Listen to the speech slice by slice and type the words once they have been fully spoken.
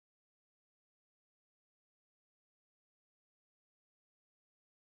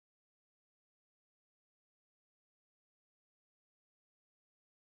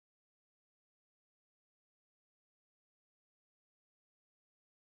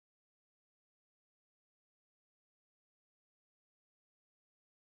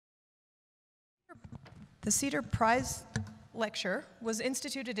The CEDAR Prize Lecture was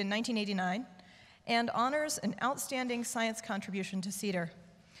instituted in 1989 and honors an outstanding science contribution to CEDAR.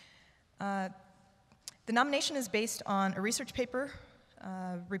 The nomination is based on a research paper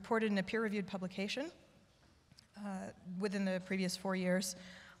reported in a peer-reviewed publication within the previous 4 years.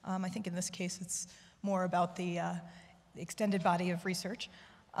 I think in this case it's more about the extended body of research.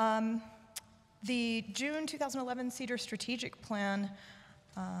 The June 2011 CEDAR Strategic Plan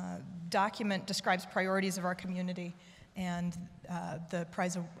document describes priorities of our community, and the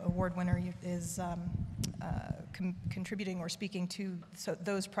prize award winner is contributing or speaking to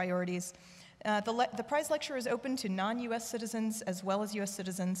those priorities. The prize lecture is open to non-US citizens as well as US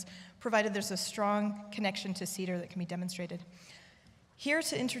citizens, provided there's a strong connection to CEDAR that can be demonstrated. Here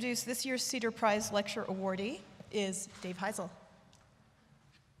to introduce this year's CEDAR Prize Lecture awardee is Dave Heisel.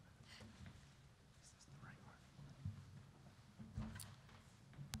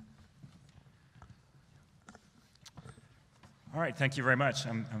 All right, thank you very much.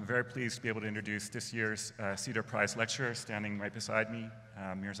 I'm very pleased to be able to introduce this year's CEDAR Prize Lecturer. Standing right beside me,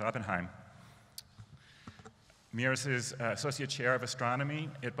 Mears Oppenheim. Mears is Associate Chair of Astronomy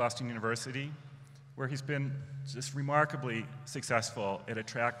at Boston University, where he's been just remarkably successful at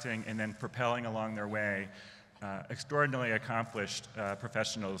attracting and then propelling along their way extraordinarily accomplished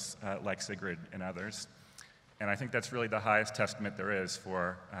professionals like Sigrid and others. And I think that's really the highest testament there is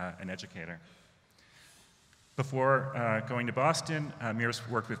for an educator. Before going to Boston, Mears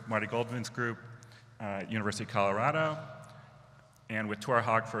worked with Marty Goldman's group at University of Colorado, and with Tor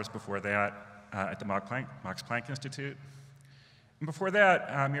Hagfors before that at the Max Planck Institute. And before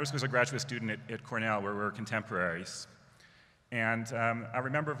that, Mears was a graduate student at Cornell, where we were contemporaries. And I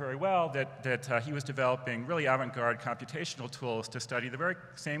remember very well that he was developing really avant-garde computational tools to study the very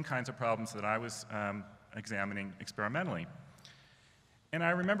same kinds of problems that I was examining experimentally. And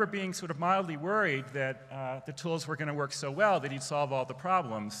I remember being sort of mildly worried that the tools were going to work so well that he'd solve all the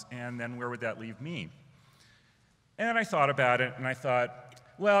problems, and then where would that leave me? And then I thought about it, and I thought,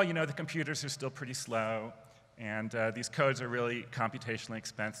 well, you know, the computers are still pretty slow, and these codes are really computationally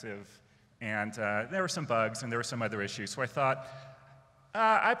expensive, and there were some bugs, and there were some other issues. So I thought,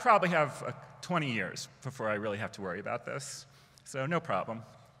 I probably have 20 years before I really have to worry about this, so no problem.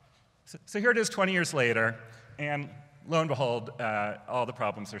 So here it is 20 years later, and lo and behold, all the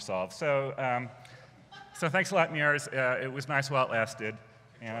problems are solved. So, so thanks a lot, Mears. It was nice while it lasted.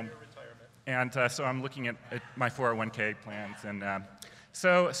 And so I'm looking at my 401k plans. And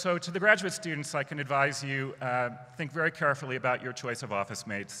so to the graduate students, I can advise you, think very carefully about your choice of office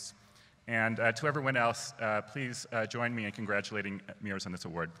mates. And to everyone else, please join me in congratulating Mears on this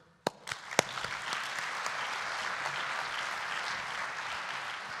award.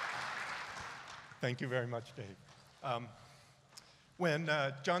 Thank you very much, Dave. When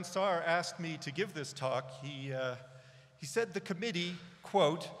John Starr asked me to give this talk, he said the committee,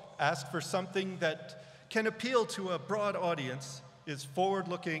 quote, asked for something that can appeal to a broad audience, is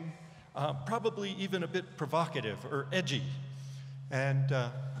forward-looking, probably even a bit provocative or edgy. And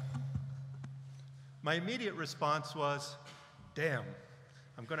my immediate response was, damn,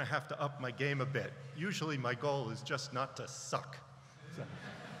 I'm going to have to up my game a bit. Usually my goal is just not to suck. So,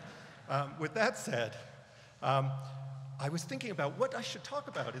 with that said, I was thinking about what I should talk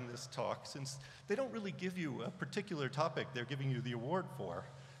about in this talk, since they don't really give you a particular topic they're giving you the award for.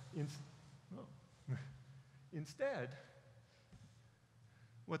 Instead,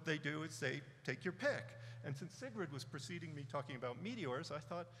 what they do is they take your pick. And since Sigrid was preceding me talking about meteors, I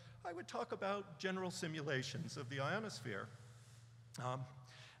thought I would talk about general simulations of the ionosphere.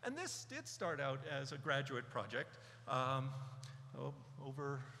 And this did start out as a graduate project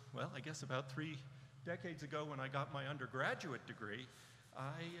over, well, I guess about 3 decades ago when I got my undergraduate degree.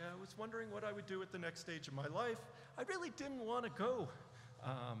 I was wondering what I would do at the next stage of my life. I really didn't want to go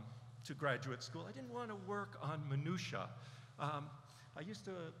to graduate school. I didn't want to work on minutia. I used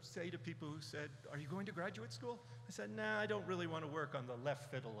to say to people who said, "Are you going to graduate school?" I said, "Nah, I don't really want to work on the left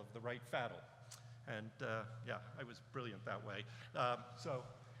fiddle of the right fiddle." And yeah, I was brilliant that way. So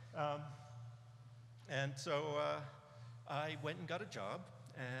I went and got a job.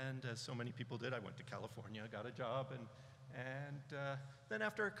 And as so many people did, I went to California, got a job, and then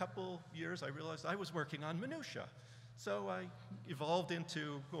after a couple years, I realized I was working on minutia. So I evolved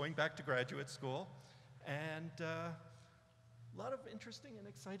into going back to graduate school, and a lot of interesting and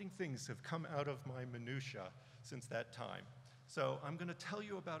exciting things have come out of my minutia since that time. So I'm going to tell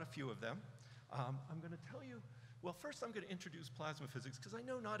you about a few of them. I'm going to tell you, well, first I'm going to introduce plasma physics, because I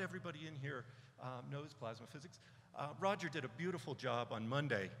know not everybody in here knows plasma physics. Roger did a beautiful job on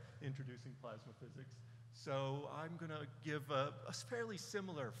Monday introducing plasma physics. So I'm going to give a fairly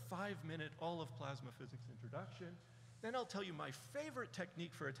similar 5-minute all of plasma physics introduction. Then I'll tell you my favorite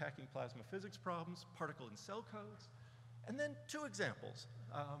technique for attacking plasma physics problems, particle and cell codes. And then 2 examples.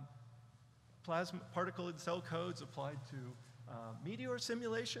 Particle and cell codes applied to meteor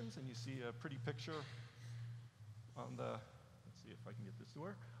simulations, and you see a pretty picture on the, let's see if I can get this to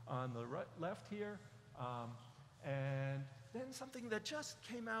work, on the left here. And then something that just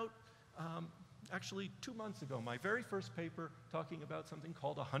came out actually 2 months ago, my very first paper talking about something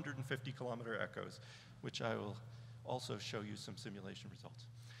called 150-kilometer echoes, which I will also show you some simulation results.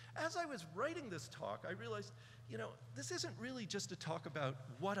 As I was writing this talk, I realized, you know, this isn't really just a talk about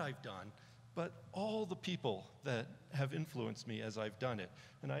what I've done, but all the people that have influenced me as I've done it.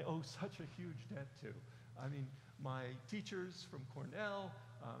 And I owe such a huge debt to. I mean, my teachers from Cornell,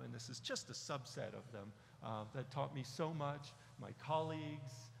 and this is just a subset of them, that taught me so much. My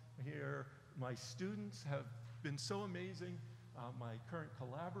colleagues here, my students have been so amazing. My current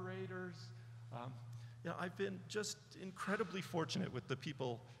collaborators. You know, I've been just incredibly fortunate with the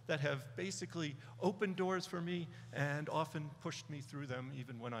people that have basically opened doors for me and often pushed me through them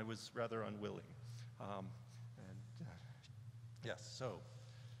even when I was rather unwilling. Yes, so,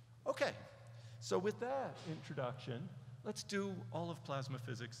 okay. So with that introduction, let's do all of plasma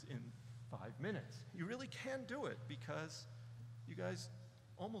physics in 5 minutes. You really can do it because you guys,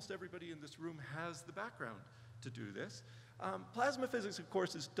 almost everybody in this room has the background to do this. Plasma physics, of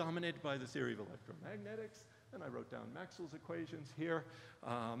course, is dominated by the theory of electromagnetics, and I wrote down Maxwell's equations here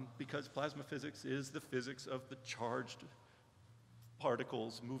because plasma physics is the physics of the charged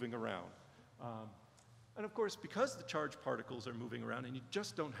particles moving around. And of course, because the charged particles are moving around and you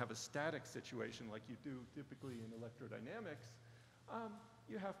just don't have a static situation like you do typically in electrodynamics,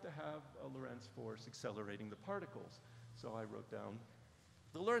 you have to have a Lorentz force accelerating the particles. So I wrote down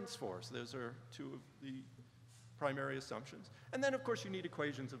the Lorentz force. Those are 2 of the primary assumptions. And then, of course, you need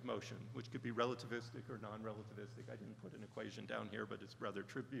equations of motion, which could be relativistic or non-relativistic. I didn't put an equation down here, but it's rather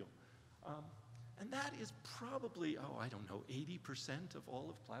trivial. And that is probably, oh, I don't know, 80% of all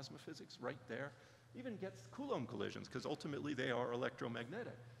of plasma physics right there. Even gets Coulomb collisions, because ultimately they are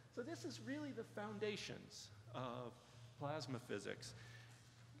electromagnetic. So this is really the foundations of plasma physics.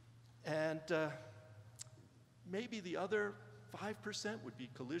 And maybe the other 5% would be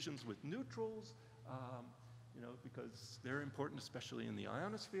collisions with neutrals, you know, because they're important, especially in the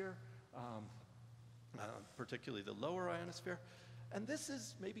ionosphere, particularly the lower ionosphere. And this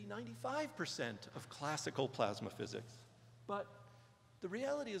is maybe 95% of classical plasma physics. But the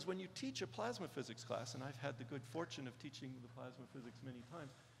reality is when you teach a plasma physics class, and I've had the good fortune of teaching the plasma physics many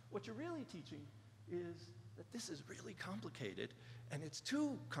times, what you're really teaching is that this is really complicated, and it's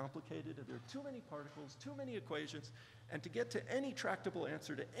too complicated, and there are too many particles, too many equations, and to get to any tractable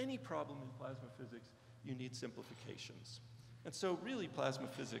answer to any problem in plasma physics, you need simplifications. And so really plasma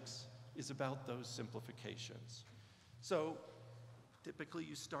physics is about those simplifications. So typically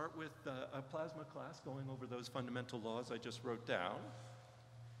you start with a plasma class going over those fundamental laws I just wrote down.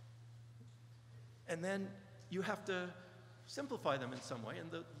 And then you have to simplify them in some way.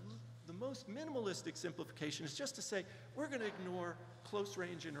 And the most minimalistic simplification is just to say, we're going to ignore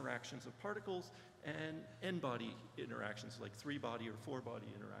close-range interactions of particles and n-body interactions, like 3-body or 4-body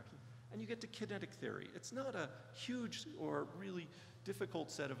interactions. And you get to kinetic theory. It's not a huge or really difficult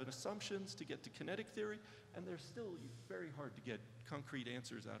set of assumptions to get to kinetic theory, and they're still very hard to get concrete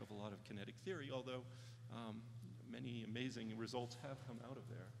answers out of a lot of kinetic theory, although many amazing results have come out of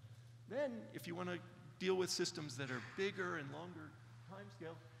there. Then, if you want to deal with systems that are bigger and longer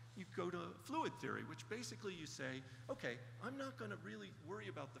timescale, you go to fluid theory, which basically you say, okay, I'm not going to really worry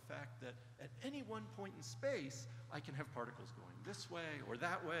about the fact that at any one point in space, I can have particles going this way, or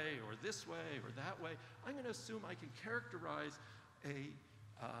that way, or this way, or that way. I'm going to assume I can characterize a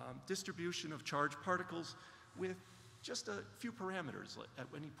distribution of charged particles with just a few parameters at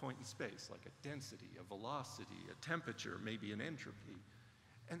any point in space, like a density, a velocity, a temperature, maybe an entropy.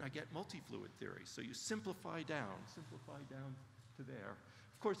 And I get multi-fluid theory. So you simplify down to there.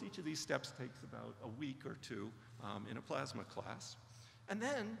 Of course, each of these steps takes about a week or 2 in a plasma class. And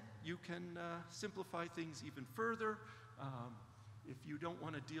then you can simplify things even further. If you don't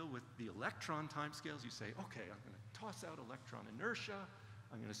want to deal with the electron timescales, you say, okay, I'm going to toss out electron inertia.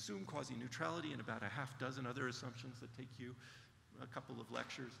 I'm going to assume quasi-neutrality and about a half dozen other assumptions that take you a couple of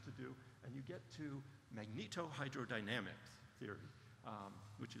lectures to do. And you get to magnetohydrodynamics theory,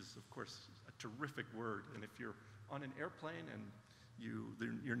 which is, of course, a terrific word. And if you're on an airplane and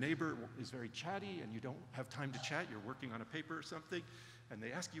your neighbor is very chatty and you don't have time to chat, you're working on a paper or something, and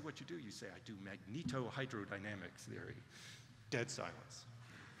they ask you what you do, you say, I do magnetohydrodynamics theory. Dead silence.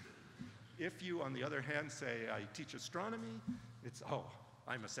 If you, on the other hand, say, I teach astronomy, it's, oh,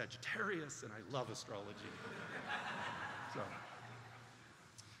 I'm a Sagittarius and I love astrology. So,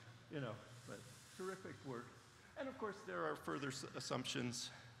 but terrific work. And of course, there are further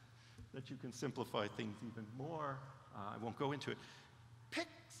assumptions that you can simplify things even more. I won't go into it. PIC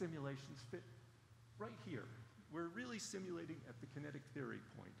simulations fit right here. We're really simulating at the kinetic theory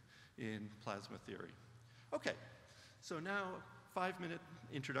point in plasma theory. Okay, so now 5-minute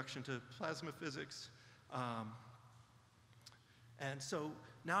introduction to plasma physics. And so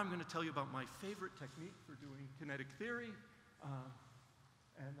now I'm going to tell you about my favorite technique for doing kinetic theory,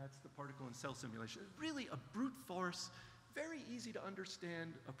 and that's the particle and cell simulation. Really a brute force, very easy to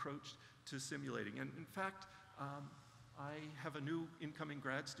understand approach to simulating. And in fact, I have a new incoming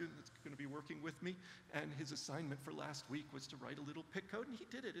grad student that's going to be working with me, and his assignment for last week was to write a little PIC code, and he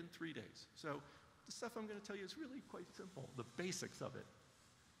did it in 3 days. So the stuff I'm going to tell you is really quite simple, the basics of it.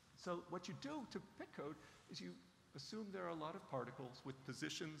 So what you do to PIC code is you assume there are a lot of particles with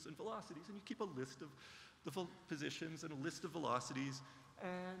positions and velocities, and you keep a list of the positions and a list of velocities,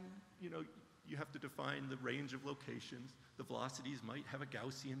 and you have to define the range of locations. The velocities might have a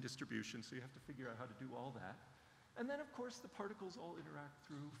Gaussian distribution, so you have to figure out how to do all that. And then, of course, the particles all interact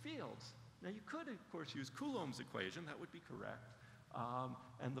through fields. Now, you could, of course, use Coulomb's equation. That would be correct.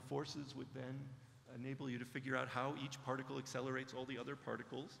 And the forces would then enable you to figure out how each particle accelerates all the other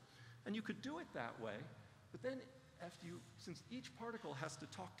particles. And you could do it that way. But then, since each particle has to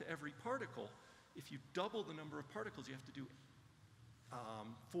talk to every particle, if you double the number of particles, you have to do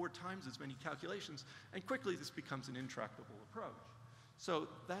 4 times as many calculations. And quickly, this becomes an intractable approach. So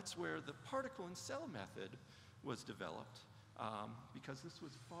that's where the particle and cell method was developed, because this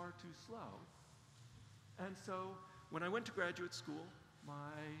was far too slow. And so when I went to graduate school, my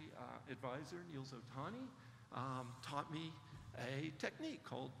advisor, Niels Otani, taught me a technique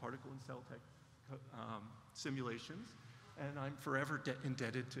called particle and cell simulations, and I'm forever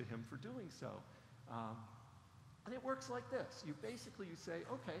indebted to him for doing so. And it works like this. You say,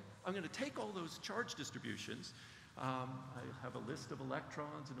 okay, I'm going to take all those charge distributions. I have a list of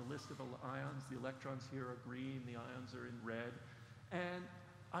electrons and a list of ions. The electrons here are green, the ions are in red. And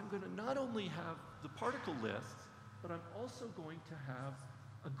I'm going to not only have the particle lists, but I'm also going to have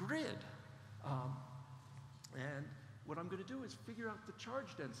a grid. And what I'm going to do is figure out the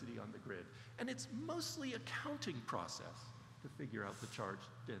charge density on the grid. And it's mostly a counting process to figure out the charge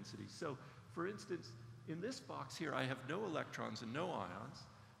density. So, for instance, in this box here, I have no electrons and no ions,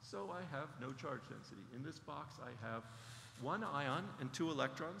 so I have no charge density. In this box, I have 1 ion and 2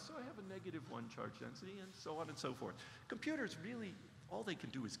 electrons, so I have a -1 charge density, and so on and so forth. Computers really, all they can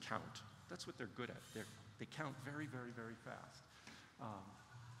do is count. That's what they're good at. They count very, very, very fast.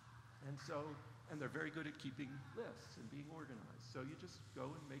 And they're very good at keeping lists and being organized. So you just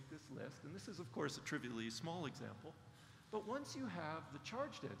go and make this list, and this is, of course, a trivially small example. But once you have the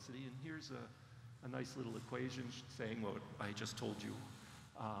charge density, and here's a nice little equation saying what I just told you.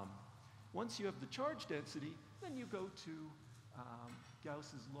 Once you have the charge density, then you go to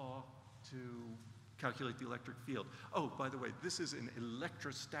Gauss's law to calculate the electric field. Oh, by the way, this is an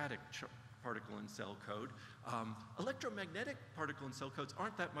electrostatic particle and cell code. Electromagnetic particle and cell codes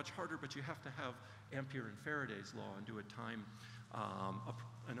aren't that much harder, but you have to have Ampere and Faraday's law and do an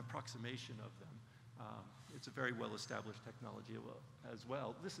approximation of them. It's a very well-established technology as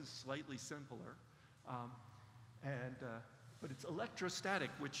well. This is slightly simpler, but it's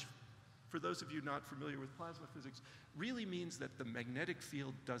electrostatic, which, for those of you not familiar with plasma physics, really means that the magnetic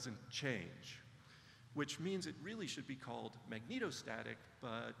field doesn't change, which means it really should be called magnetostatic,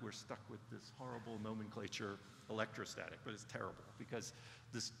 but we're stuck with this horrible nomenclature, electrostatic, but it's terrible because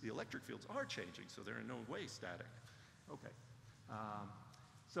the electric fields are changing, so they're in no way static. Okay,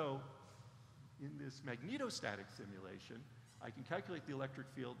 so in this magnetostatic simulation, I can calculate the electric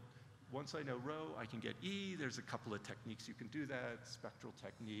field. Once I know rho, I can get E. There's a couple of techniques you can do that, spectral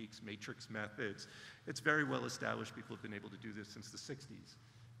techniques, matrix methods. It's very well established. People have been able to do this since the 60s.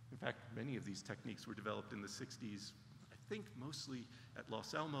 In fact, many of these techniques were developed in the 60s, I think mostly at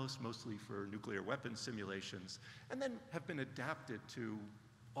Los Alamos, mostly for nuclear weapons simulations, and then have been adapted to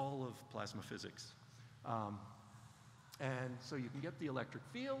all of plasma physics. And so you can get the electric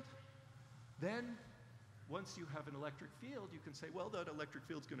field. Then, once you have an electric field, you can say, well, that electric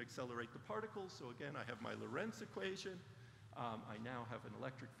field is going to accelerate the particles. So again, I have my Lorentz equation. I now have an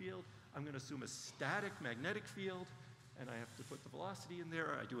electric field. I'm going to assume a static magnetic field, and I have to put the velocity in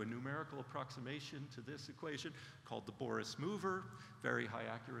there. I do a numerical approximation to this equation called the Boris mover, very high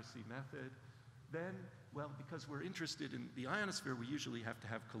accuracy method. Then, well, because we're interested in the ionosphere, we usually have to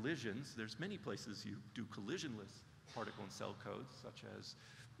have collisions. There's many places you do collisionless particle and cell codes, such as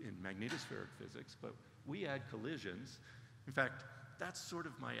in magnetospheric physics, but we add collisions. In fact, that's sort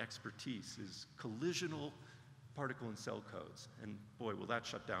of my expertise, is collisional particle and cell codes. And boy, will that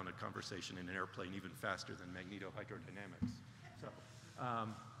shut down a conversation in an airplane even faster than magnetohydrodynamics.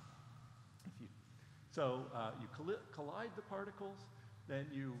 You collide the particles, then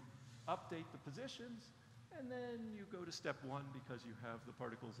you update the positions, and then you go to step one because you have the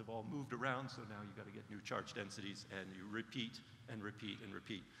particles have all moved around, so now you got to get new charge densities, and you repeat and repeat and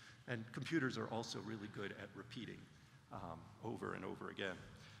repeat. And computers are also really good at repeating over and over again.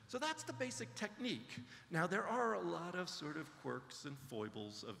 So that's the basic technique. Now, there are a lot of sort of quirks and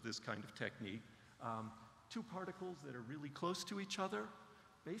foibles of this kind of technique. Two particles that are really close to each other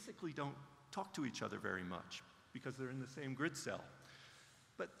basically don't talk to each other very much because they're in the same grid cell.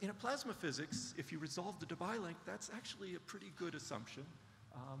 But in a plasma physics, if you resolve the Debye length, that's actually a pretty good assumption,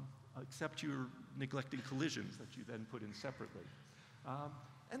 except you're neglecting collisions that you then put in separately.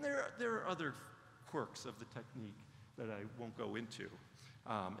 And there are other quirks of the technique that I won't go into.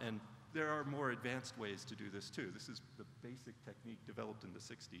 And there are more advanced ways to do this too. This is the basic technique developed in the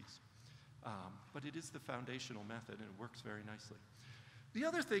 60s. But it is the foundational method, and it works very nicely. The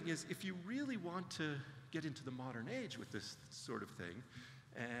other thing is, if you really want to get into the modern age with this sort of thing,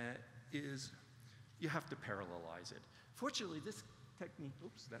 is you have to parallelize it. Fortunately, this technique,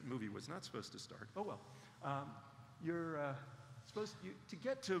 oops, that movie was not supposed to start. Oh well. To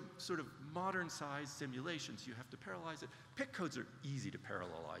get to sort of modern size simulations, you have to parallelize it. PIC codes are easy to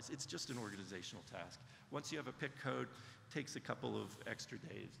parallelize. It's just an organizational task. Once you have a PIC code, it takes a couple of extra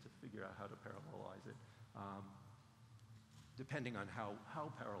days to figure out how to parallelize it, depending on how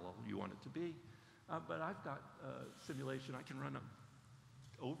parallel you want it to be. But I've got a simulation I can run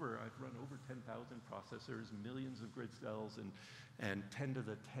I've run over 10,000 processors, millions of grid cells, and 10 to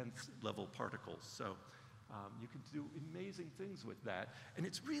the 10th level particles. So you can do amazing things with that. And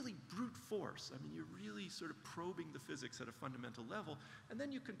it's really brute force. I mean, you're really sort of probing the physics at a fundamental level. And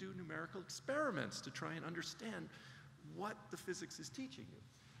then you can do numerical experiments to try and understand what the physics is teaching you.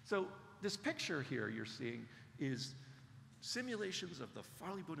 So this picture here you're seeing is simulations of the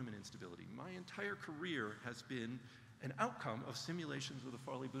Farley-Buneman instability. My entire career has been an outcome of simulations of the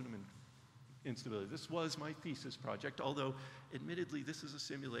Farley-Buneman instability. This was my thesis project, although admittedly this is a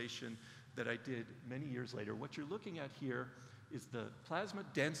simulation that I did many years later. What you're looking at here is the plasma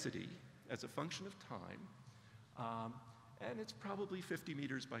density as a function of time, and it's probably 50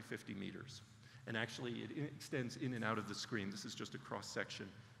 meters by 50 meters. And actually it extends in and out of the screen. This is just a cross section.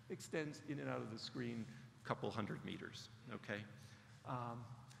 Extends in and out of the screen a couple hundred meters, okay?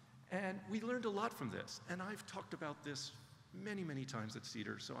 And we learned a lot from this, and I've talked about this many, many times at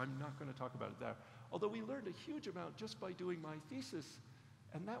CEDAR, so I'm not going to talk about it there. Although we learned a huge amount just by doing my thesis,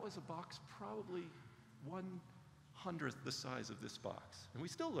 and that was a box probably 1/100th the size of this box. And we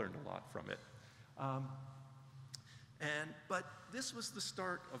still learned a lot from it. But this was the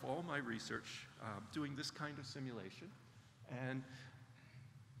start of all my research, doing this kind of simulation. And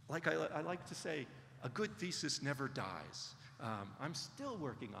like I like to say, a good thesis never dies. I'm still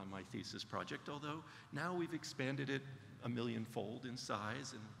working on my thesis project, although now we've expanded it a millionfold in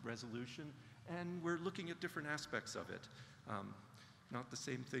size and resolution, and we're looking at different aspects of it. Not the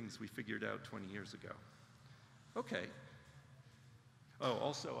same things we figured out 20 years ago. Okay. Oh,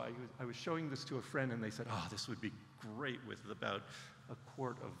 also, I was showing this to a friend, and they said, oh, this would be great with about a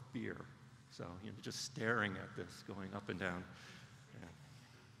quart of beer. So, you know, just staring at this, going up and down. Yeah.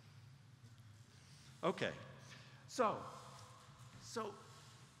 Okay. So,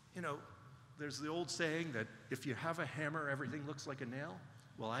 you know, there's the old saying that if you have a hammer, everything looks like a nail.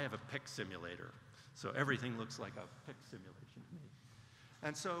 Well, I have a PIC simulator, so everything looks like a PIC simulation to me.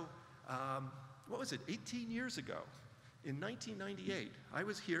 And so, what was it, 18 years ago, in 1998, I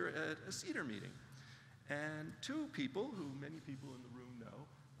was here at a CEDAR meeting, and two people, who many people in the room know,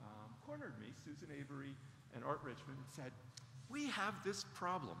 cornered me, Susan Avery and Art Richmond, and said, we have this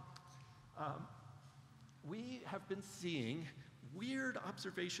problem. We have been seeing weird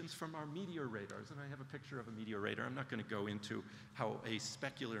observations from our meteor radars, and I have a picture of a meteor radar. I'm not going to go into how a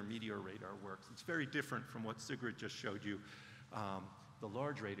specular meteor radar works. It's very different from what Sigrid just showed you. The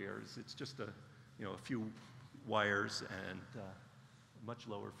large radars, it's just a few wires and much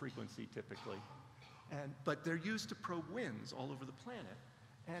lower frequency typically. But they're used to probe winds all over the planet.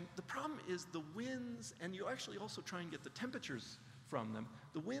 And the problem is the winds, and you actually also try and get the temperatures from them.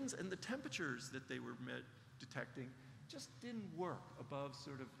 The winds and the temperatures that they were detecting just didn't work above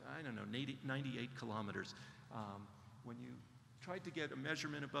sort of, I don't know, 98 kilometers. When you tried to get a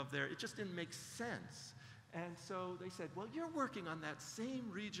measurement above there, it just didn't make sense. And so they said, well, you're working on that same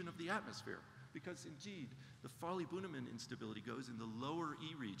region of the atmosphere, because indeed, the Farley-Buneman instability goes in the lower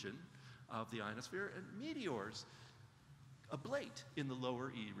E region of the ionosphere, and meteors ablate in the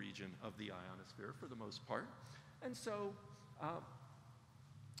lower E region of the ionosphere for the most part. And so,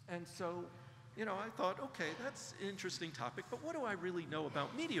 you know, I thought, okay, that's an interesting topic, but what do I really know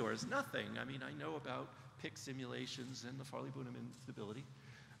about meteors? Nothing. I mean, I know about PIC simulations and the Farley-Buneman instability.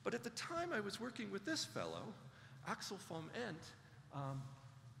 But at the time I was working with this fellow, Axel vom Ent,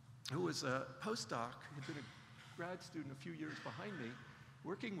 who was a postdoc, had been a grad student a few years behind me,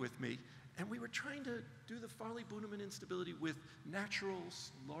 working with me, and we were trying to do the Farley-Buneman instability with natural,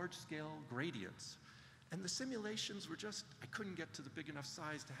 large-scale gradients. And the simulations were just, I couldn't get to the big enough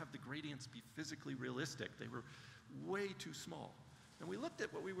size to have the gradients be physically realistic. They were way too small. And we looked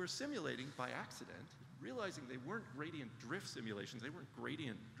at what we were simulating by accident, realizing they weren't gradient drift simulations, they weren't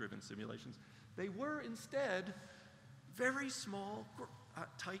gradient-driven simulations. They were instead very small,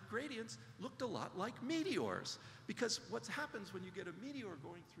 tight gradients, looked a lot like meteors. Because what happens when you get a meteor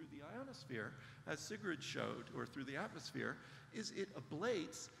going through the ionosphere, as Sigrid showed, or through the atmosphere, is it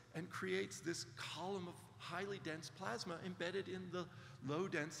ablates and creates this column of highly dense plasma embedded in the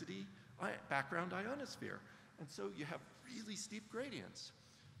low-density background ionosphere. And so you have really steep gradients.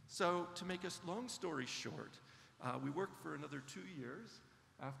 So to make a long story short, we worked for another 2 years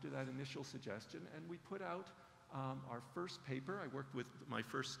after that initial suggestion, and we put out our first paper. I worked with my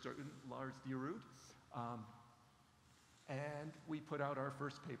first student, Lars Dierud, and we put out our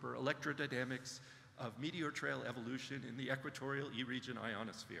first paper, Electrodynamics of Meteor Trail Evolution in the Equatorial E-Region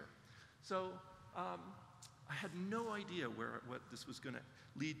Ionosphere. So I had no idea what this was going to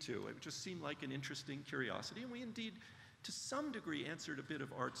lead to. It just seemed like an interesting curiosity, and we indeed, to some degree, answered a bit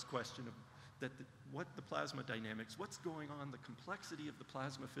of Art's question of what the plasma dynamics, what's going on, the complexity of the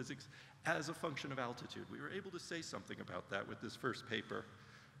plasma physics as a function of altitude. We were able to say something about that with this first paper.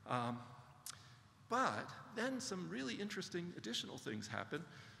 But then some really interesting additional things happened.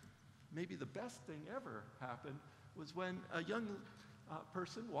 Maybe the best thing ever happened was when a young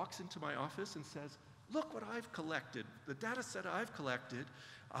person walks into my office and says, look what I've collected, the data set I've collected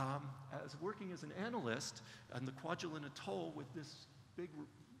as working as an analyst on the Kwajalein Atoll with this big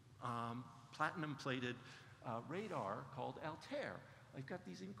platinum-plated radar called Altair. I've got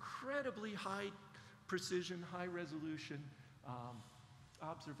these incredibly high precision, high resolution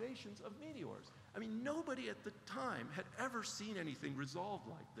observations of meteors. I mean, nobody at the time had ever seen anything resolved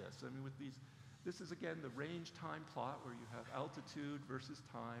like this. I mean, with these, this is again the range time plot where you have altitude versus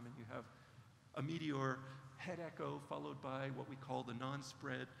time, and you have a meteor head echo followed by what we call the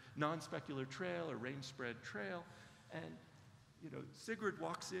non-specular trail or range spread trail. And you know, Sigrid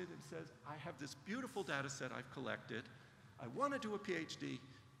walks in and says, I have this beautiful data set I've collected. I want to do a PhD,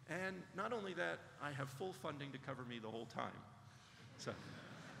 and not only that, I have full funding to cover me the whole time. So,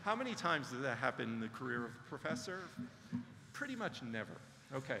 how many times does that happen in the career of a professor? Pretty much never.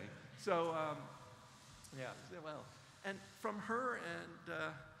 Okay, so, yeah, well, and from her and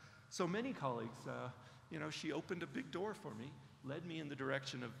so many colleagues, you know, she opened a big door for me, led me in the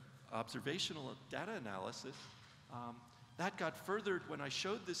direction of observational data analysis. That got furthered when I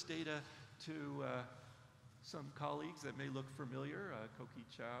showed this data to some colleagues that may look familiar, Koki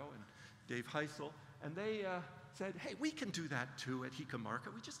Chow and Dave Heisel, and they said, hey, we can do that too at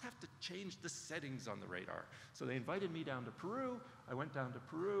Hikamarka. We just have to change the settings on the radar. So they invited me down to Peru. I went down to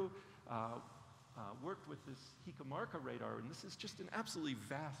Peru, worked with this Hikamarka radar, and this is just an absolutely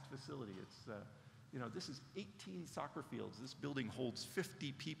vast facility. It's, you know, this is 18 soccer fields. This building holds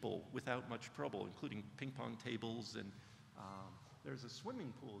 50 people without much trouble, including ping pong tables, and there's a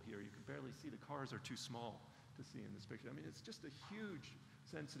swimming pool here. You can barely see, the cars are too small to see in this picture. I mean, it's just a huge,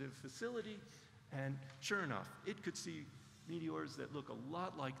 sensitive facility, and sure enough, it could see meteors that look a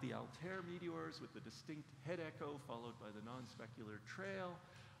lot like the Altair meteors with the distinct head echo followed by the non-specular trail.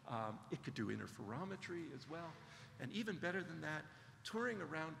 It could do interferometry as well. And even better than that, touring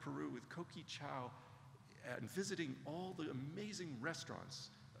around Peru with Koki Chow and visiting all the amazing restaurants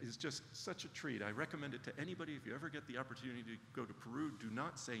is just such a treat. I recommend it to anybody. If you ever get the opportunity to go to Peru, do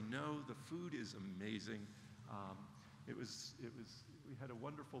not say no. The food is amazing. We had a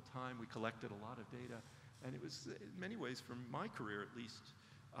wonderful time. We collected a lot of data. And it was, in many ways, from my career at least,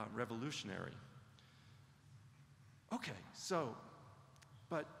 revolutionary. Okay, so,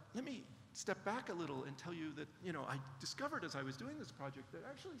 but let me step back a little and tell you that, you know, I discovered as I was doing this project that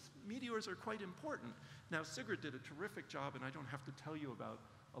actually meteors are quite important. Now, Sigrid did a terrific job, and I don't have to tell you about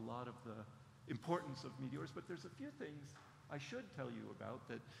a lot of the importance of meteors, but there's a few things I should tell you about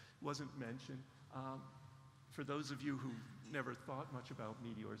that wasn't mentioned. For those of you who never thought much about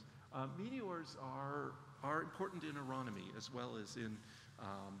meteors, meteors are important in aeronomy as well as in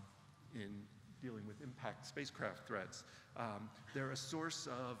dealing with impact spacecraft threats. They're a source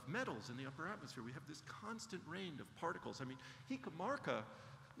of metals in the upper atmosphere. We have this constant rain of particles. I mean, Hikamarka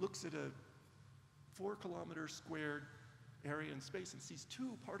looks at a 4-kilometer squared area in space and sees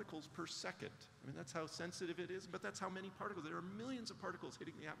 2 particles per second. I mean, that's how sensitive it is, but that's how many particles. There are millions of particles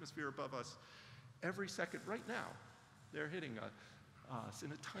hitting the atmosphere above us every second. Right now, they're hitting us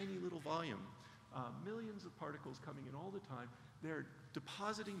in a tiny little volume. Millions of particles coming in all the time. They're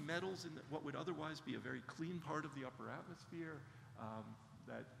depositing metals in what would otherwise be a very clean part of the upper atmosphere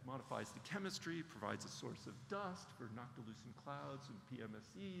that modifies the chemistry, provides a sourse of dust for noctilucent clouds and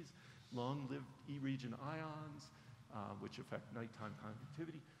PMSEs, long-lived E-region ions, which affect nighttime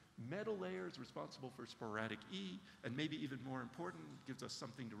conductivity. Metal layers responsible for sporadic E, and maybe even more important, gives us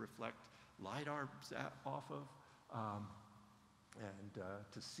something to reflect LIDAR off of, and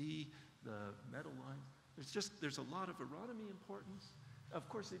to see the metal lines. There's a lot of aeronomy importance. Of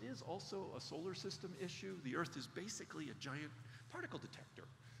course, it is also a solar system issue. The Earth is basically a giant particle detector.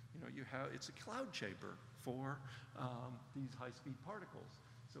 You know, it's a cloud chamber for these high-speed particles.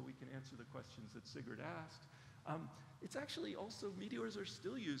 So we can answer the questions that Sigurd asked. It's actually also, meteors are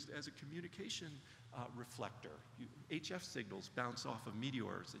still used as a communication reflector. HF signals bounce off of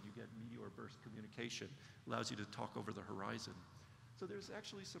meteors and you get meteor burst communication. Allows you to talk over the horizon. So there's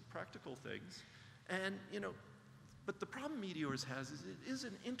actually some practical things. And, you know, but the problem meteors has is it is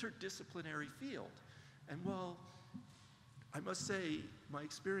an interdisciplinary field. And while I must say, my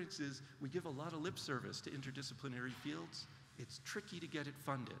experience is we give a lot of lip service to interdisciplinary fields, it's tricky to get it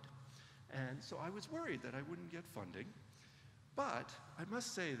funded. And so I was worried that I wouldn't get funding. But I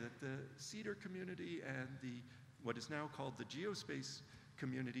must say that the CEDAR community and what is now called the Geospace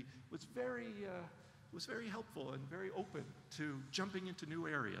community was very helpful and very open to jumping into new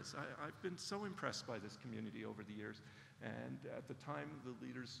areas. I've been so impressed by this community over the years. And at the time, the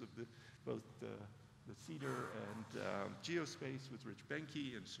leaders of both the CEDAR and Geospace with Rich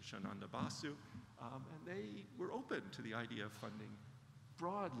Benke and Sushananda Basu, and they were open to the idea of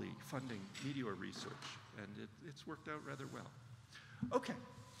broadly funding meteor research, and it's worked out rather well. Okay,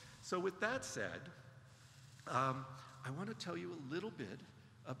 so with that said, I want to tell you a little bit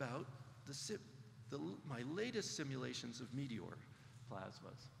about my latest simulations of meteor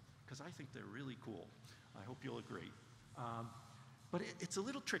plasmas, because I think they're really cool. I hope you'll agree. But it's a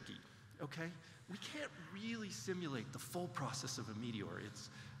little tricky, okay? We can't really simulate the full process of a meteor.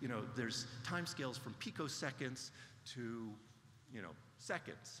 There's timescales from picoseconds to,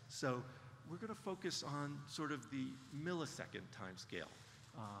 seconds. So we're going to focus on sort of the millisecond timescale.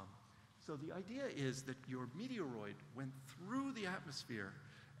 So the idea is that your meteoroid went through the atmosphere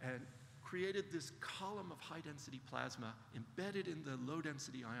and created this column of high-density plasma embedded in the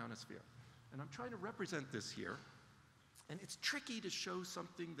low-density ionosphere. And I'm trying to represent this here. And it's tricky to show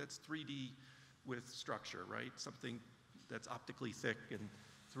something that's 3D with structure, right? Something that's optically thick and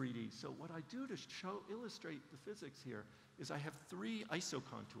 3D. So what I do to illustrate the physics here is I have 3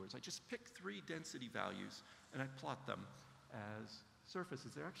 isocontours. I just pick 3 density values and I plot them as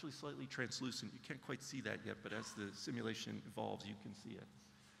surfaces. They're actually slightly translucent. You can't quite see that yet, but as the simulation evolves, you can see it.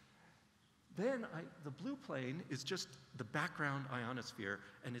 Then the blue plane is just the background ionosphere,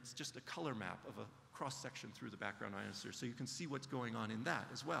 and it's just a color map of a cross-section through the background ionosphere, so you can see what's going on in that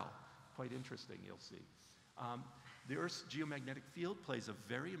as well. Quite interesting, you'll see. The Earth's geomagnetic field plays a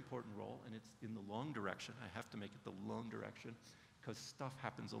very important role, and it's in the long direction. I have to make it the long direction, because stuff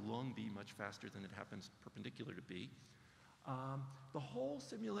happens along B much faster than it happens perpendicular to B. The whole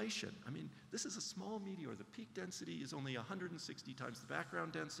simulation, I mean, this is a small meteor. The peak density is only 160 times the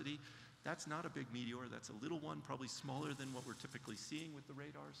background density. That's not a big meteor. That's a little one, probably smaller than what we're typically seeing with the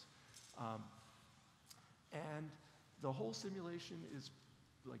radars. And the whole simulation is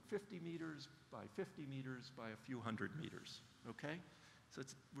like 50 meters by 50 meters by a few hundred meters, okay? So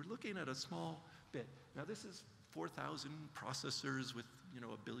we're looking at a small bit. Now this is 4,000 processors with,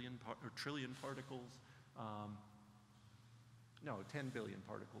 a billion or trillion particles. No, 10 billion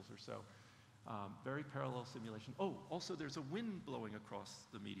particles or so. Very parallel simulation. Oh, also there's a wind blowing across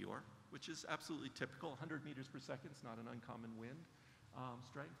the meteor, which is absolutely typical. 100 meters per second is not an uncommon wind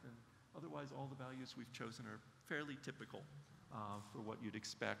strength. And otherwise, all the values we've chosen are fairly typical for what you'd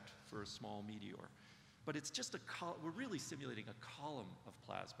expect for a small meteor. But it's just we're really simulating a column of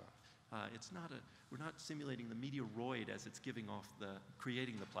plasma. We're not simulating the meteoroid as it's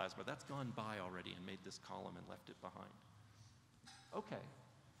creating the plasma. That's gone by already and made this column and left it behind. Okay,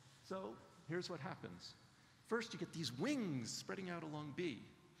 so here's what happens. First, you get these wings spreading out along B.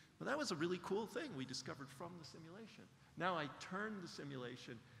 Well, that was a really cool thing we discovered from the simulation. Now I turn the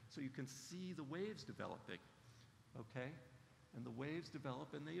simulation so you can see the waves developing, okay? And the waves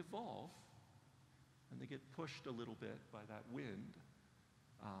develop and they evolve and they get pushed a little bit by that wind.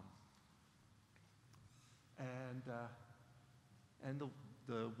 And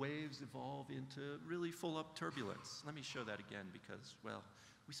the waves evolve into really full-up turbulence. Let me show that again because, well,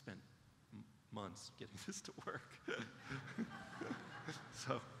 we spent months getting this to work.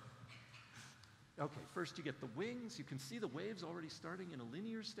 So, okay, first you get the wings. You can see the waves already starting in a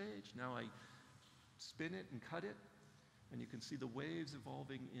linear stage. Now I spin it and cut it, and you can see the waves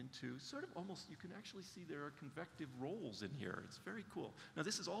evolving into sort of almost, you can actually see there are convective rolls in here. It's very cool. Now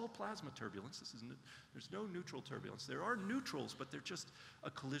this is all plasma turbulence. There's no neutral turbulence. There are neutrals, but they're just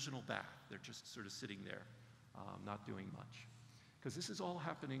a collisional bath. They're just sort of sitting there, not doing much. Because this is all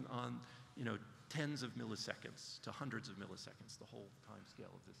happening on, tens of milliseconds to hundreds of milliseconds, the whole time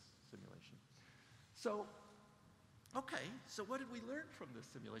scale of this simulation. So, okay, so what did we learn from this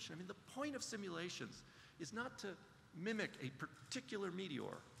simulation? I mean, the point of simulations is not to mimic a particular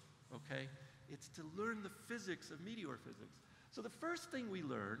meteor, okay? It's to learn the physics of meteor physics. So the first thing we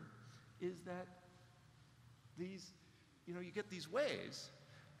learn is that these, you get these waves,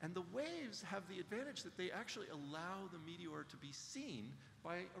 and the waves have the advantage that they actually allow the meteor to be seen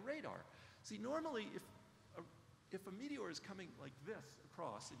by a radar. See, normally if a meteor is coming like this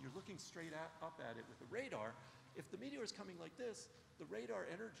across and you're looking straight up at it with a radar, if the meteor is coming like this, the radar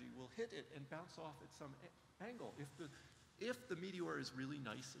energy will hit it and bounce off at some angle. If the meteor is really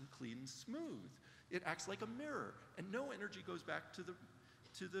nice and clean and smooth, it acts like a mirror, and no energy goes back to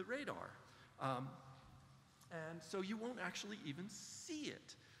the radar. And so you won't actually even see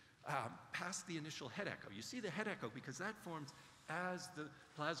it past the initial head echo. You see the head echo because that forms as the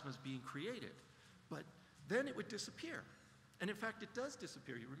plasma is being created. But then it would disappear. And in fact, it does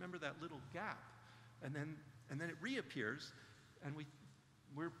disappear. You remember that little gap. And then it reappears, and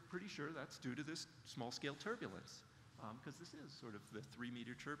we're pretty sure that's due to this small-scale turbulence, because this is sort of the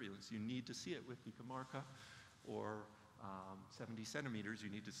 3-meter turbulence. You need to see it with Picamarca, or 70 centimeters, you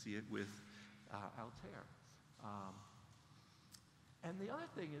need to see it with Altair. And the other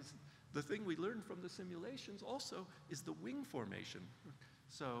thing is, the thing we learned from the simulations also is the wing formation.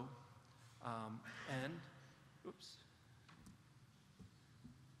 So, oops.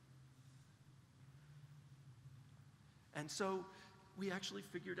 And so we actually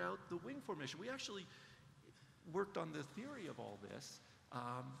figured out the wing formation. We actually worked on the theory of all this,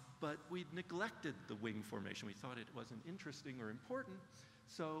 but we neglected the wing formation. We thought it wasn't interesting or important.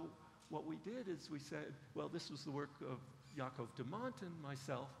 So what we did is we said, well, this was the work of Jacob de Mont and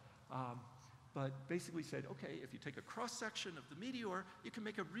myself, but basically said, okay, if you take a cross-section of the meteor, you can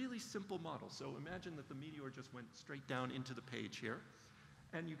make a really simple model. So imagine that the meteor just went straight down into the page here,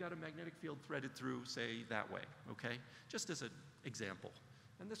 and you got a magnetic field threaded through, say, that way, okay? Just as an example.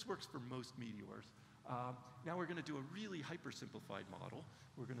 And this works for most meteors. Now we're going to do a really hyper-simplified model.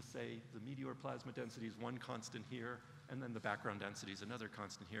 We're going to say the meteor plasma density is one constant here, and then the background density is another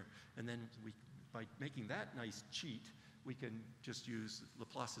constant here. And then by making that nice cheat, we can just use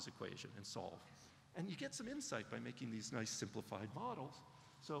Laplace's equation and solve. And you get some insight by making these nice simplified models.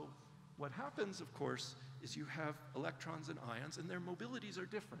 So what happens, of course, is you have electrons and ions, and their mobilities are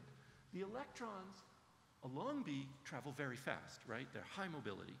different. The electrons along B travel very fast, right? They're high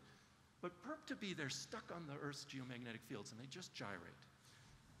mobility. But perp-to-B, they're stuck on the Earth's geomagnetic fields, and they just gyrate.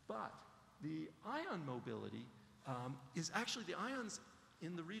 But the ion mobility is actually the ions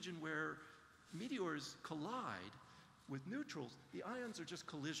in the region where meteors collide with neutrals. The ions are just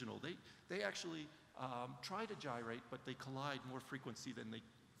collisional. They actually try to gyrate, but they collide more frequently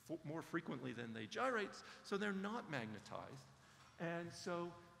than they gyrate, so they're not magnetized. And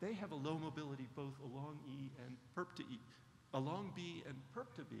so they have a low mobility both along E and perp-to-E, along B and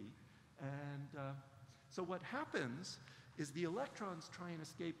perp-to-B. And so what happens is the electrons try and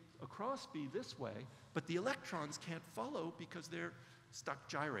escape across B this way, but the electrons can't follow because they're stuck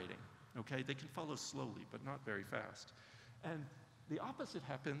gyrating, okay? They can follow slowly, but not very fast. And the opposite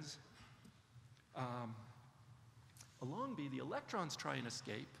happens along B. The electrons try and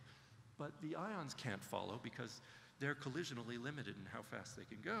escape, but the ions can't follow because they're collisionally limited in how fast they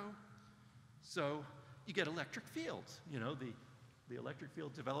can go. So you get electric fields. You know, the electric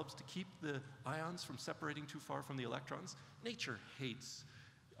field develops to keep the ions from separating too far from the electrons. Nature hates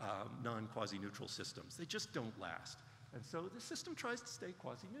non-quasi-neutral systems. They just don't last. And so the system tries to stay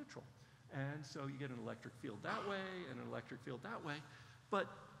quasi-neutral. And so you get an electric field that way and an electric field that way. But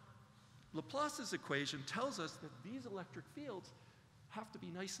Laplace's equation tells us that these electric fields have to be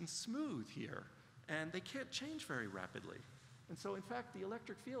nice and smooth here, and they can't change very rapidly. And so, in fact, the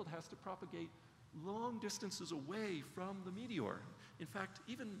electric field has to propagate long distances away from the meteor. In fact,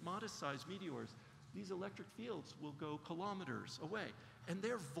 even modest-sized meteors, these electric fields will go kilometers away. and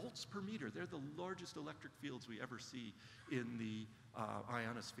they're volts per meter. They're the largest electric fields we ever see in the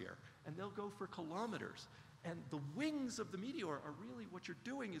ionosphere. And they'll go for kilometers. And the wings of the meteor are really what you're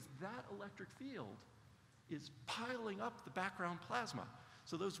doing is that electric field is piling up the background plasma.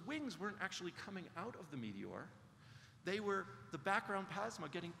 So those wings weren't actually coming out of the meteor. They were the background plasma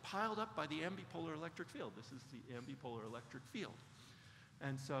getting piled up by the ambipolar electric field. This is the ambipolar electric field.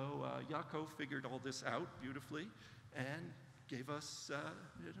 And so Jaakko figured all this out beautifully and gave us,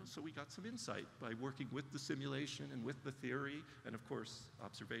 so we got some insight by working with the simulation and with the theory and, of course,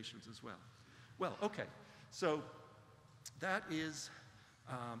 observations as well. Well, okay, so that is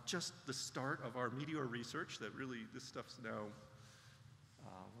just the start of our meteor research that really, this stuff's now,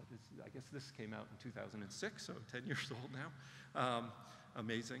 I guess this came out in 2006, so 10 years old now.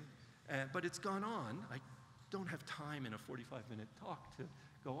 Amazing. But it's gone on. I don't have time in a 45-minute talk to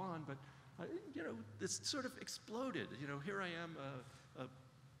go on, but this sort of exploded. Here I am, a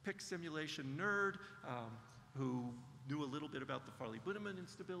PIC simulation nerd who knew a little bit about the Farley-Bunemann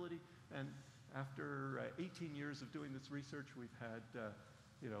instability, and after 18 years of doing this research, we've had,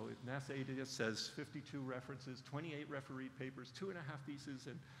 NASA ADS says 52 references, 28 refereed papers, 2.5 theses,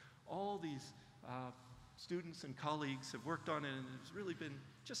 and all these students and colleagues have worked on it, and it's really been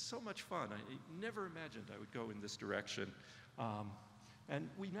just so much fun. I never imagined I would go in this direction. And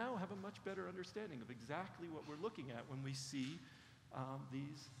we now have a much better understanding of exactly what we're looking at when we see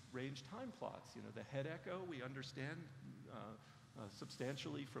these range time plots. The head echo we understand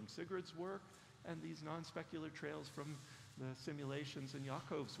substantially from Sigurd's work, and these non-specular trails from the simulations and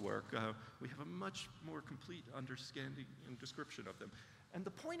Jaakov's work. We have a much more complete understanding and description of them. And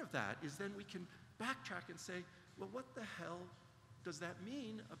the point of that is then we can backtrack and say, well, what the hell does that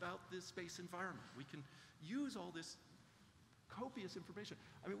mean about this space environment? We can use all this copious information.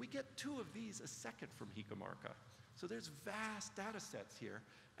 I mean, we get 2 of these a second from Hikamarka. So there's vast data sets here,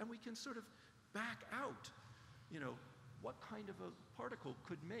 and we can sort of back out, what kind of a particle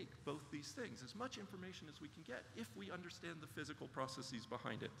could make both these things, as much information as we can get if we understand the physical processes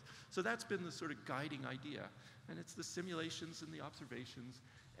behind it. So that's been the sort of guiding idea, and it's the simulations and the observations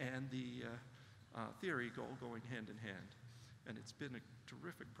and the theory all going hand in hand, and it's been a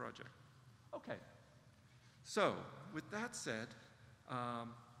terrific project. Okay. So, with that said, I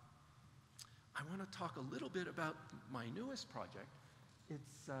want to talk a little bit about my newest project.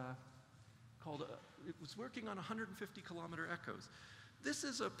 It's called, it was working on 150-kilometer echoes. This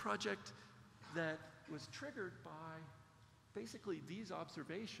is a project that was triggered by basically these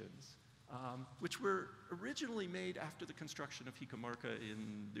observations, which were originally made after the construction of Hikamarka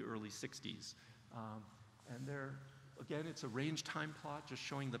in the early 60s. And they're, again, it's a range time plot just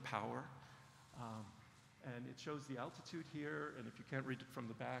showing the power. And it shows the altitude here, and if you can't read it from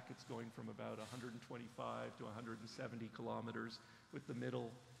the back, it's going from about 125 to 170 kilometers, with the middle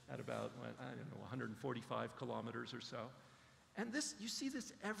at about, 145 kilometers or so. And this, you see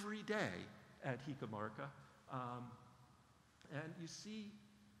this every day at Hikamarka. And you see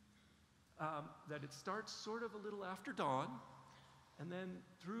that it starts sort of a little after dawn, and then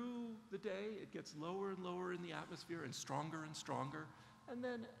through the day, it gets lower and lower in the atmosphere and stronger, and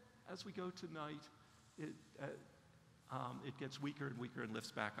then as we go to night, it gets weaker and weaker and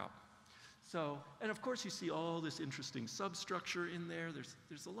lifts back up. So, and of course you see all this interesting substructure in there.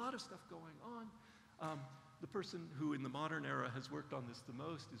 There's a lot of stuff going on. The person who in the modern era has worked on this the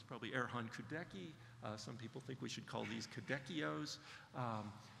most is probably Erhan Kudeki. Some people think we should call these Kudekios.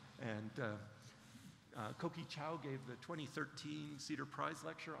 Koki Chow gave the 2013 CEDAR Prize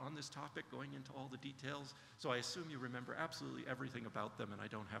Lecture on this topic, going into all the details. So I assume you remember absolutely everything about them, and I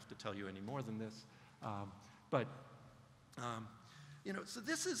don't have to tell you any more than this. So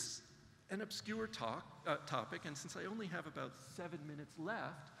this is an obscure topic, and since I only have about 7 minutes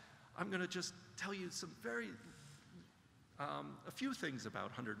left, I'm going to just tell you some a few things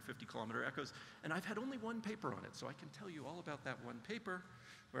about 150-kilometer echoes, and I've had only one paper on it, so I can tell you all about that one paper,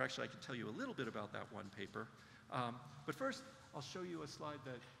 or actually I can tell you a little bit about that one paper. But first, I'll show you a slide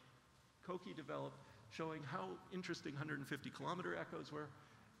that Koki developed showing how interesting 150-kilometer echoes were.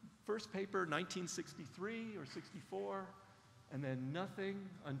 First paper, 1963 or 64, and then nothing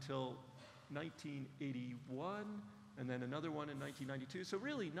until 1981, and then another one in 1992. So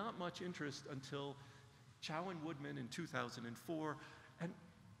really not much interest until Chow and Woodman in 2004. And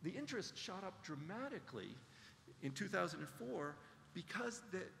the interest shot up dramatically in 2004 because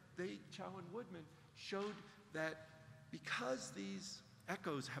Chow and Woodman showed that because these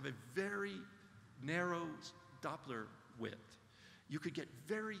echoes have a very narrow Doppler width, you could get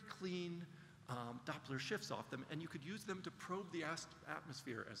very clean Doppler shifts off them, and you could use them to probe the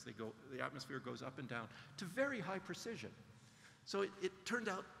atmosphere as the atmosphere goes up and down to very high precision. So it turned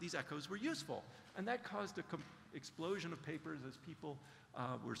out these echoes were useful. And that caused an explosion of papers as people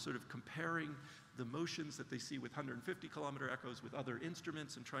were sort of comparing the motions that they see with 150-kilometer echoes with other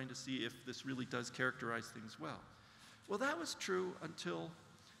instruments and trying to see if this really does characterize things well. Well, that was true until,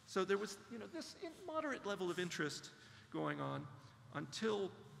 so there was this moderate level of interest going on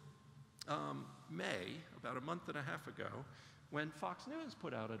until May, about a month and a half ago, when Fox News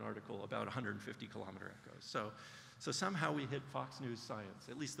put out an article about 150-kilometer echoes. So somehow we hit Fox News Science,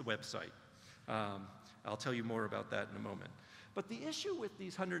 at least the website. I'll tell you more about that in a moment. But the issue with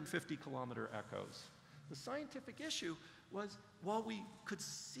these 150-kilometer echoes, the scientific issue was, while we could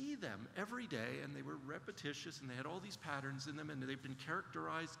see them every day, and they were repetitious, and they had all these patterns in them, and they've been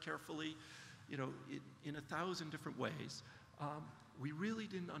characterized carefully, in 1,000 different ways, we really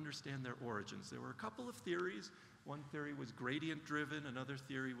didn't understand their origins. There were a couple of theories. One theory was gradient-driven. Another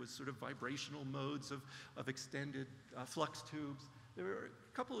theory was sort of vibrational modes of extended flux tubes. There were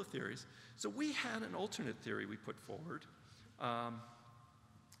a couple of theories. So we had an alternate theory we put forward.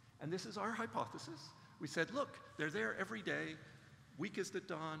 And this is our hypothesis. We said, look, they're there every day, weakest at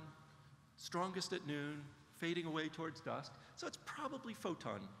dawn, strongest at noon, fading away towards dusk. So it's probably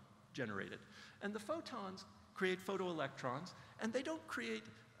photon generated. And the photons create photoelectrons, and they don't create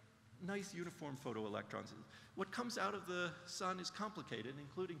nice uniform photoelectrons. What comes out of the sun is complicated,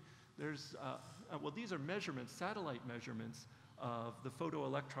 including these are measurements, satellite measurements of the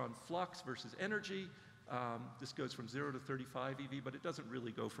photoelectron flux versus energy. This goes from 0 to 35 eV, but it doesn't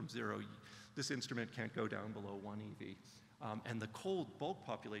really go from 0. This instrument can't go down below 1 eV. And the cold bulk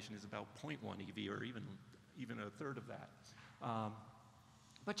population is about 0.1 eV, or even a third of that.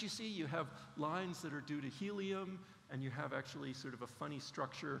 But you see, you have lines that are due to helium, and you have actually sort of a funny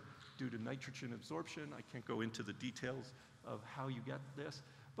structure due to nitrogen absorption. I can't go into the details of how you get this.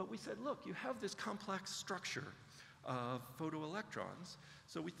 But we said, look, you have this complex structure of photoelectrons.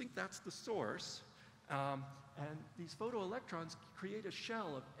 So we think that's the source. And these photoelectrons create a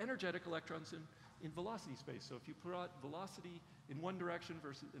shell of energetic electrons in velocity space. So if you plot velocity in one direction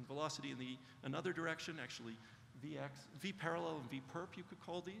versus in velocity in another direction, actually V parallel and V perp, you could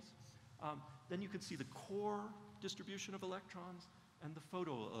call these, then you could see the core distribution of electrons and the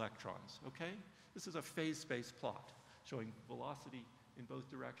photoelectrons, okay? This is a phase space plot showing velocity in both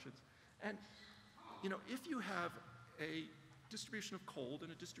directions. And if you have a distribution of cold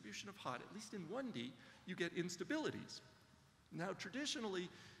and a distribution of hot, at least in 1D, you get instabilities. Now, traditionally,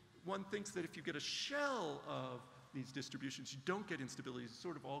 one thinks that if you get a shell of these distributions, you don't get instabilities, it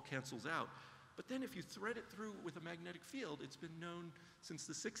sort of all cancels out. But then if you thread it through with a magnetic field, it's been known since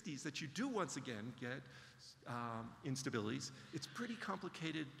the 60s that you do once again get instabilities. It's pretty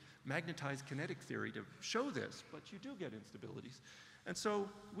complicated magnetized kinetic theory to show this, but you do get instabilities. And so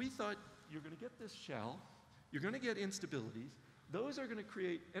we thought, you're going to get this shell, you're going to get instabilities, those are going to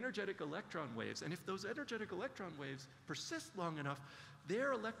create energetic electron waves, and if those energetic electron waves persist long enough,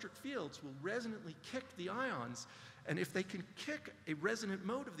 their electric fields will resonantly kick the ions, and if they can kick a resonant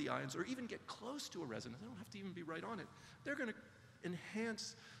mode of the ions, or even get close to a resonant, they don't have to even be right on it, they're going to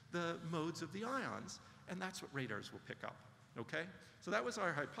enhance the modes of the ions, and that's what radars will pick up, okay? So that was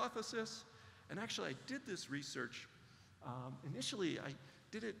our hypothesis, and actually I did this research, initially I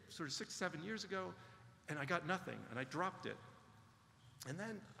did it sort of 6, 7 years ago, and I got nothing, and I dropped it. And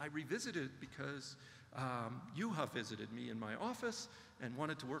then I revisited it because Juha visited me in my office and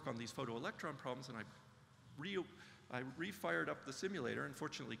wanted to work on these photoelectron problems, and I refired up the simulator.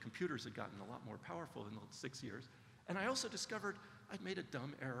 Unfortunately, computers had gotten a lot more powerful in the 6 years. And I also discovered I'd made a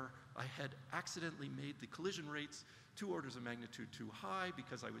dumb error. I had accidentally made the collision rates 2 orders of magnitude too high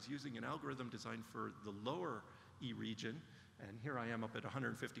because I was using an algorithm designed for the lower E region. And here I am up at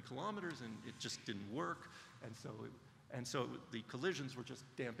 150 kilometers, and it just didn't work. And so the collisions were just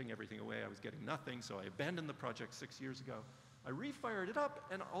damping everything away. I was getting nothing, so I abandoned the project 6 years ago. I refired it up,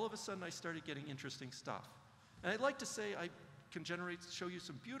 and all of a sudden I started getting interesting stuff. And I'd like to say I can show you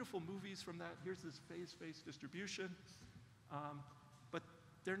some beautiful movies from that. Here's this phase space distribution, but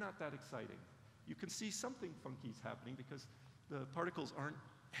they're not that exciting. You can see something funky is happening because the particles aren't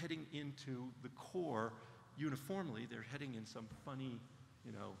heading into the core uniformly. They're heading in some funny,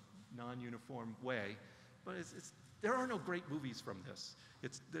 non-uniform way. But there are no great movies from this.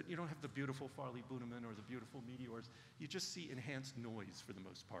 You don't have the beautiful Farley-Buneman or the beautiful meteors. You just see enhanced noise for the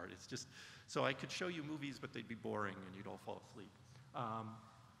most part. It's just, so I could show you movies, but they'd be boring and you'd all fall asleep.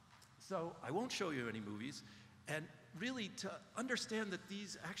 So I won't show you any movies. And really, to understand that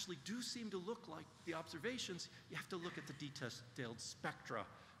these actually do seem to look like the observations, you have to look at the detailed spectra,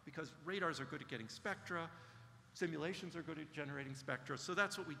 because radars are good at getting spectra, simulations are good at generating spectra. So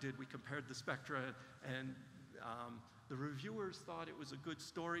that's what we did. We compared the spectra, and The reviewers thought it was a good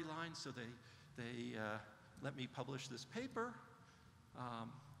storyline, so they let me publish this paper,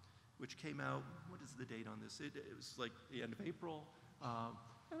 which came out, what is the date on this? It was like the end of April.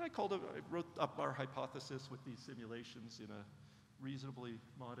 And I wrote up our hypothesis with these simulations in a reasonably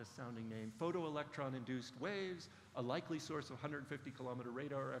modest sounding name: photoelectron-induced waves, a likely source of 150-kilometer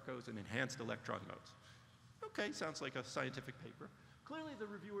radar echoes, and enhanced electron modes. Okay, sounds like a scientific paper. Clearly the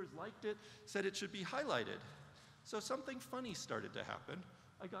reviewers liked it, said it should be highlighted. So something funny started to happen.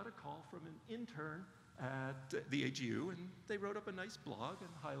 I got a call from an intern at the AGU, and they wrote up a nice blog and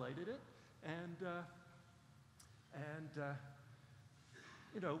highlighted it.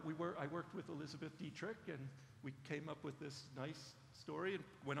 You know, I worked with Elizabeth Dietrich, and we came up with this nice story and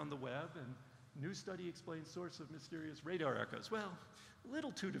went on the web, and new study explains source of mysterious radar echoes. Well, a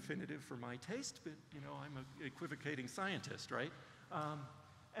little too definitive for my taste, but you know, I'm an equivocating scientist, right?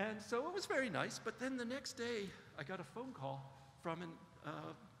 And so it was very nice, but then the next day I got a phone call from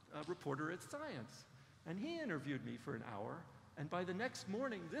a reporter at Science, and he interviewed me for an hour, and by the next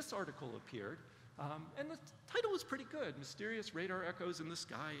morning this article appeared, and the title was pretty good: Mysterious Radar Echoes in the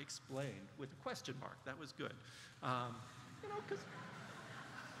Sky Explained, with a question mark. That was good. You know, because,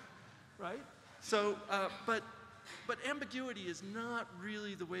 right? So, but ambiguity is not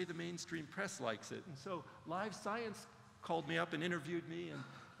really the way the mainstream press likes it. And so Live Science called me up and interviewed me, and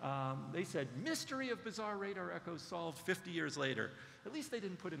they said, mystery of bizarre radar echoes solved 50 years later. At least they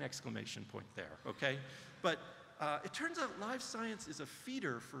didn't put an exclamation point there, okay? But it turns out Live Science is a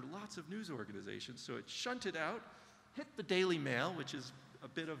feeder for lots of news organizations, so it shunted out, hit the Daily Mail, which is a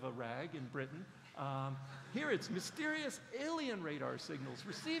bit of a rag in Britain. Here it's: mysterious alien radar signals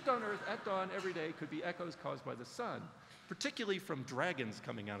received on Earth at dawn every day could be echoes caused by the sun, particularly from dragons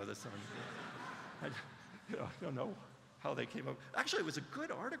coming out of the sun. I don't know how they came up. Actually, it was a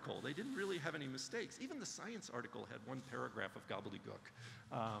good article. They didn't really have any mistakes. Even the Science article had one paragraph of gobbledygook.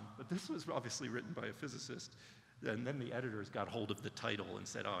 But this was obviously written by a physicist. And then the editors got hold of the title and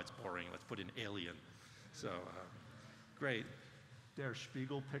said, oh, it's boring, let's put in alien. So, great. Der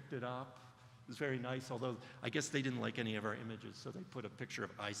Spiegel picked it up. It was very nice, although I guess they didn't like any of our images, so they put a picture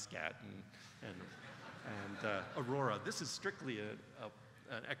of iScat and Aurora. This is strictly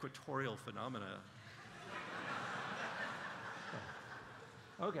an equatorial phenomena.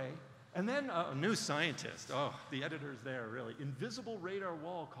 Okay, and then a New Scientist. Oh, the editors there, really. Invisible radar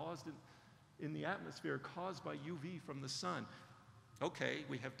wall caused in the atmosphere caused by UV from the sun. Okay,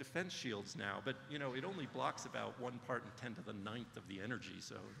 we have defense shields now, but you know, it only blocks about 1 part in 10 to the 9th of the energy,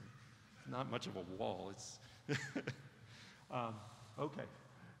 so not much of a wall. It's okay,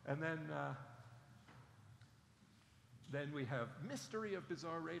 and then we have mystery of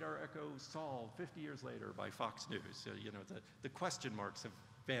bizarre radar echoes solved 50 years later by Fox News. So, you know, the question marks have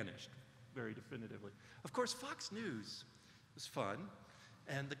vanished very definitively. Of course, Fox News was fun,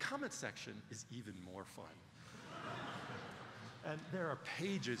 and the comment section is even more fun. And there are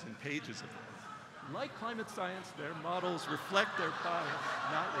pages and pages of them. Like climate science, their models reflect their bias,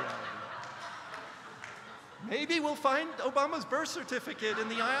 not reality. Maybe we'll find Obama's birth certificate in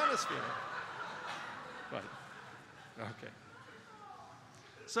the ionosphere. But, okay.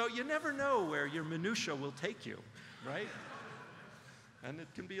 So you never know where your minutia will take you, right? And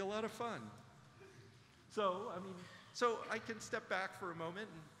it can be a lot of fun. So, so I can step back for a moment,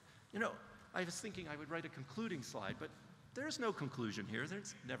 and, you know, I was thinking I would write a concluding slide, but there's no conclusion here.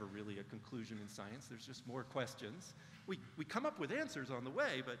 There's never really a conclusion in science. There's just more questions. We come up with answers on the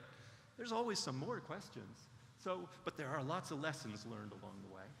way, but there's always some more questions. So, but there are lots of lessons learned along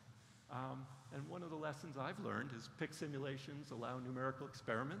the way. And one of the lessons I've learned is pick simulations, allow numerical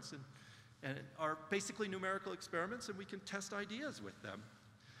experiments, and are basically numerical experiments, and we can test ideas with them.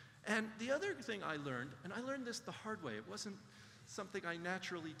 And the other thing I learned, and I learned this the hard way, it wasn't something I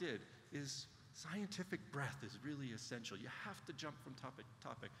naturally did, is scientific breath is really essential. You have to jump from topic to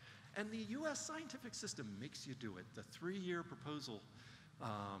topic. And the US scientific system makes you do it. The 3-year proposal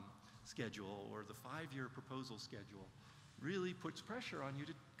schedule or the 5-year proposal schedule really puts pressure on you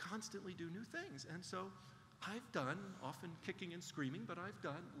to constantly do new things. And so I've done, often kicking and screaming, but I've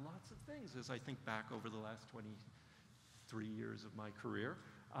done lots of things as I think back over the last 23 years of my career,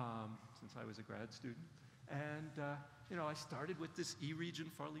 since I was a grad student. And you know, I started with this E-region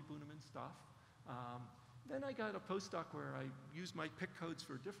Farley-Buneman stuff. Then I got a postdoc where I used my pick codes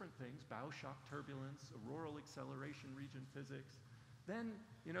for different things: bow shock turbulence, auroral acceleration region physics. Then,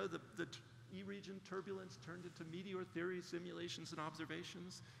 you know, the E-region turbulence turned into meteor theory simulations and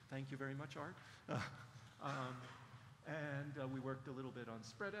observations. Thank you very much, Art. And we worked a little bit on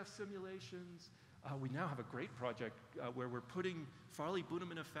spread F simulations. We now have a great project where we're putting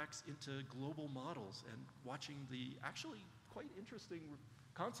Farley-Buneman effects into global models and watching the actually quite interesting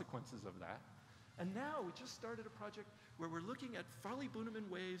consequences of that. And now we just started a project where we're looking at Farley-Buneman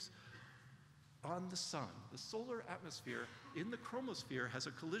waves on the sun. The solar atmosphere in the chromosphere has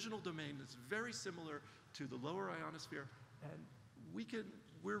a collisional domain that's very similar to the lower ionosphere, and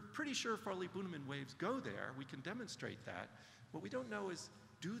we're pretty sure Farley-Buneman waves go there. We can demonstrate that. What we don't know is,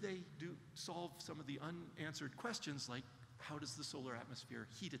 do they solve some of the unanswered questions, like how does the solar atmosphere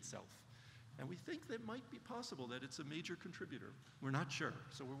heat itself? And we think that might be possible, that it's a major contributor. We're not sure,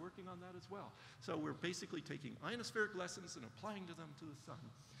 so we're working on that as well. So we're basically taking ionospheric lessons and applying them to the sun.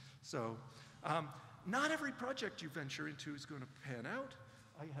 So not every project you venture into is going to pan out.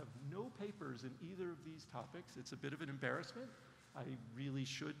 I have no papers in either of these topics. It's a bit of an embarrassment. I really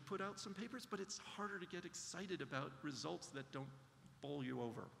should put out some papers, but it's harder to get excited about results that don't bowl you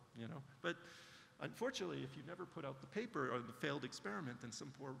over, you know? But unfortunately, if you never put out the paper on the failed experiment, then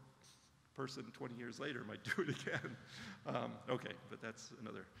some poor person 20 years later might do it again. Okay, but that's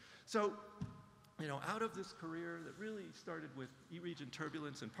another. So, you know, out of this career that really started with E-region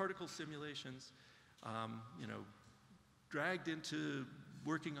turbulence and particle simulations, you know, dragged into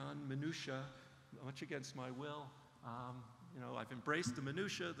working on minutia, much against my will. You know, I've embraced the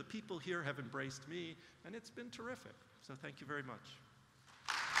minutia, the people here have embraced me, and it's been terrific. So thank you very much.